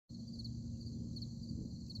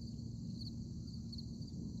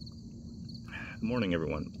Good morning,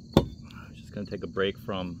 everyone. I'm just going to take a break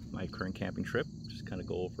from my current camping trip, just kind of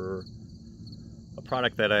go over a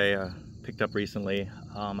product that I picked up recently.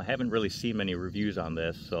 I haven't really seen many reviews on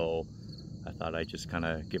this, so I thought I'd just kind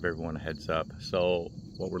of give everyone a heads up. So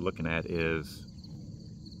what we're looking at is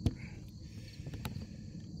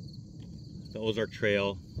the Ozark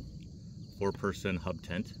Trail 4-person hub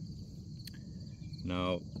tent.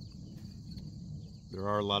 Now, there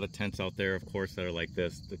are a lot of tents out there, of course, that are like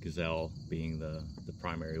this, the Gazelle being the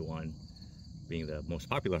primary one, being the most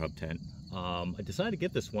popular hub tent. I decided to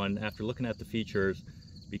get this one after looking at the features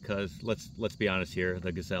because let's be honest here, the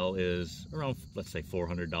Gazelle is around, let's say,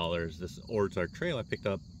 $400. This Ozark Trail I picked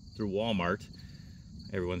up through Walmart.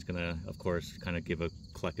 Everyone's gonna, of course, kind of give a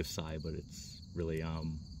collective sigh, but it's really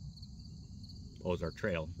Ozark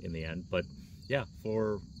Trail in the end. But yeah,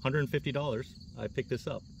 for $150, I picked this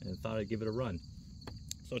up and thought I'd give it a run.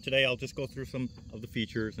 So today I'll just go through some of the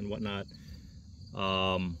features and whatnot,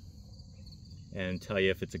 and tell you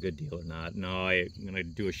if it's a good deal or not. Now I'm gonna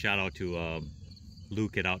do a shout out to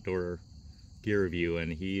Luke at Outdoor Gear Review,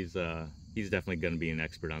 and he's definitely gonna be an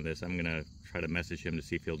expert on this. I'm gonna try to message him to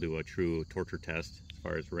see if he'll do a true torture test as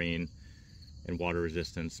far as rain and water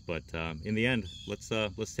resistance. But in the end, let's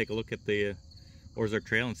take a look at the Ozark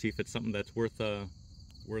Trail and see if it's something that's worth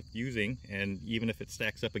using, and even if it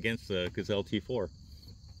stacks up against the Gazelle T4.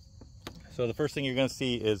 So the first thing you're going to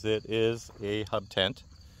see is it is a hub tent.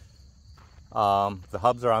 The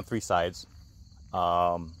hubs are on 3 sides.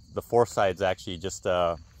 The 4th side is actually just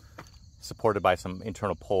supported by some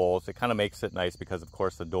internal poles. It kind of makes it nice because, of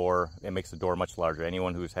course, it makes the door much larger.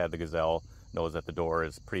 Anyone who's had the Gazelle knows that the door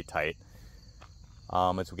is pretty tight.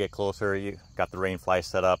 As we get closer, you got the rain fly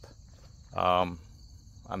set up. On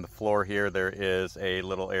the floor here, there is a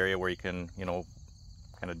little area where you can,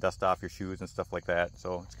 kind of dust off your shoes and stuff like that.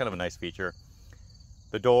 So it's kind of a nice feature.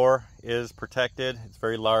 The door is protected. It's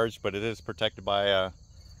very large, but it is protected by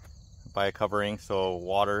a covering, so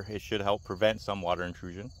it should help prevent some water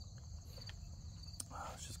intrusion.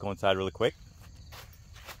 Let's just go inside really quick.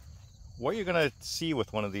 What you're gonna see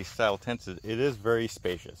with one of these style tents is it is very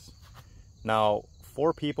spacious. Now,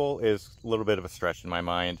 4 people is a little bit of a stretch in my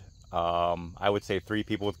mind. I would say 3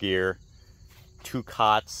 people with gear, 2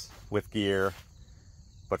 cots with gear,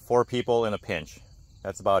 but 4 people in a pinch.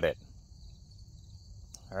 That's about it.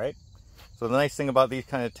 All right. So the nice thing about these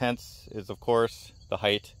kind of tents is, of course, the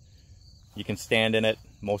height. You can stand in it.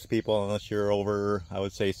 Most people, unless you're over, I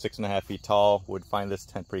would say 6.5 feet tall, would find this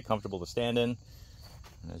tent pretty comfortable to stand in.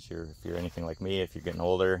 And if you're anything like me, if you're getting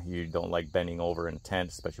older, you don't like bending over in a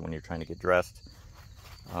tent, especially when you're trying to get dressed.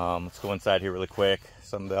 Let's go inside here really quick.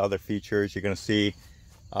 Some of the other features you're going to see.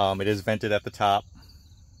 It is vented at the top.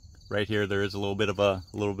 Right here, there is a little bit of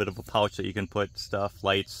a pouch that you can put stuff,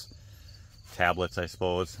 lights, tablets, I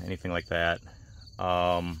suppose, anything like that.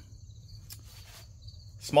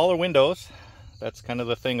 Smaller windows. That's kind of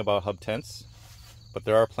the thing about hub tents, but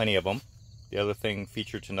there are plenty of them. The other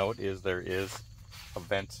feature to note is there is a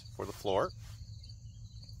vent for the floor.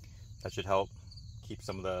 That should help keep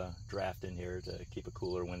some of the draft in here to keep it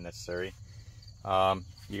cooler when necessary. You're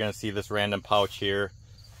going to see this random pouch here.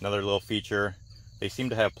 Another little feature. They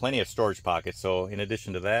seem to have plenty of storage pockets. So in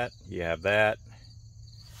addition to that, you have that.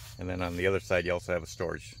 And then on the other side, you also have a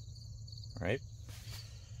storage. All right.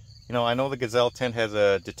 I know the Gazelle tent has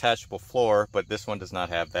a detachable floor, but this one does not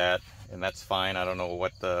have that. And that's fine. I don't know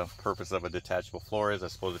what the purpose of a detachable floor is. I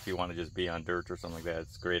suppose if you want to just be on dirt or something like that,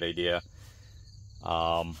 it's a great idea.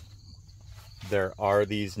 There are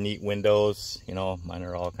these neat windows. Mine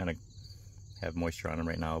are all kind of have moisture on them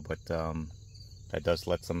right now, but that does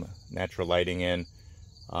let some natural lighting in.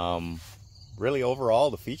 Really,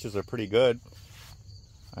 overall, the features are pretty good.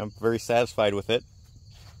 I'm very satisfied with it.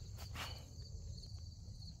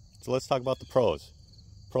 So let's talk about the pros.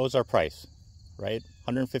 Pros are price, right?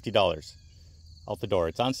 $150 out the door.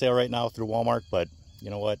 It's on sale right now through Walmart, but you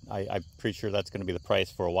know what? I'm pretty sure that's going to be the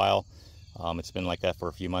price for a while. It's been like that for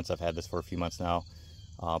a few months. I've had this for a few months now.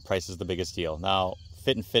 Price is the biggest deal. Now,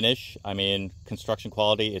 fit and finish, I mean, construction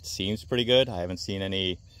quality, it seems pretty good. I haven't seen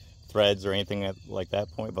any threads or anything like that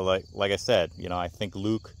point, but like I said, I think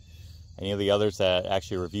Luke, any of the others that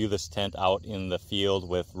actually review this tent out in the field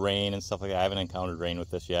with rain and stuff like that, I haven't encountered rain with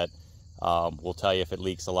this yet, will tell you if it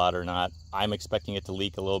leaks a lot or not. I'm expecting it to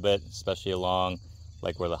leak a little bit, especially along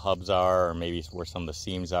like where the hubs are or maybe where some of the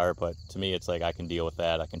seams are, but to me it's like I can deal with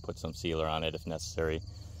that. I can put some sealer on it if necessary.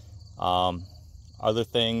 Other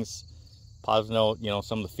things, positive note,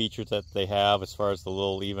 some of the features that they have as far as the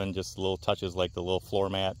little touches like the little floor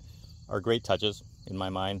mat are great touches in my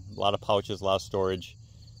mind. A lot of pouches, a lot of storage.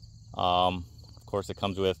 Of course, it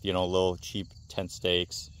comes with little cheap tent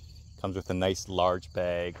stakes, Comes with a nice large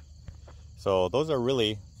bag. So those are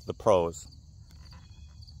really the pros.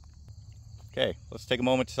 Okay, let's take a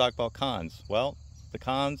moment to talk about cons. Well, the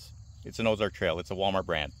cons, it's an Ozark Trail. It's a Walmart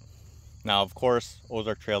brand. Now, of course,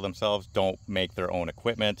 Ozark Trail themselves don't make their own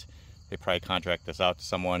equipment. They probably contract this out to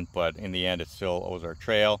someone, but in the end, it's still Ozark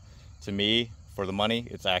Trail. To me, for the money,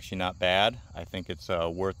 it's actually not bad. I think it's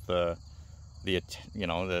worth the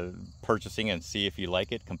purchasing and see if you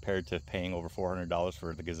like it compared to paying over $400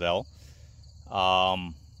 for the Gazelle.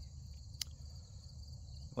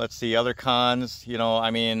 Let's see, other cons.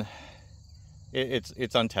 I mean,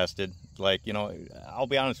 it's untested. Like, I'll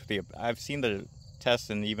be honest with you, I've seen the tests,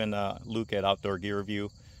 and even Luke at Outdoor Gear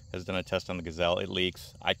Review has done a test on the Gazelle. It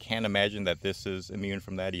leaks. I can't imagine that this is immune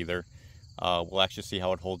from that either. We'll actually see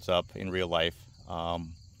how it holds up in real life.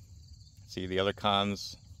 See the other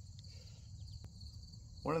cons.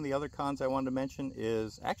 One of the other cons I wanted to mention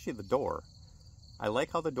is actually the door. I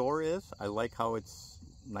like how the door is. I like how it's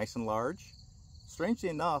nice and large. Strangely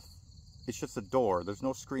enough, it's just a door. There's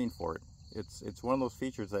no screen for it. It's one of those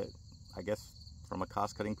features that, I guess, from a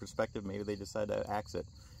cost-cutting perspective, maybe they decided to axe it.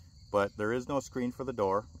 But there is no screen for the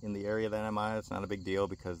door. In the area that I'm at, it's not a big deal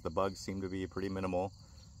because the bugs seem to be pretty minimal.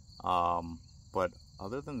 But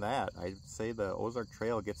other than that, I'd say the Ozark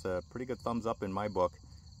Trail gets a pretty good thumbs up in my book.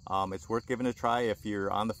 It's worth giving a try if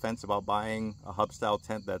you're on the fence about buying a hub-style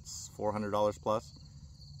tent that's $400 plus.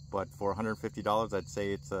 But for $150, I'd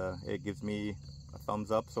say it gives me a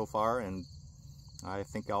thumbs up so far, and I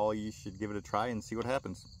think all you should give it a try and see what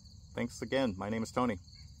happens. Thanks again. My name is Tony.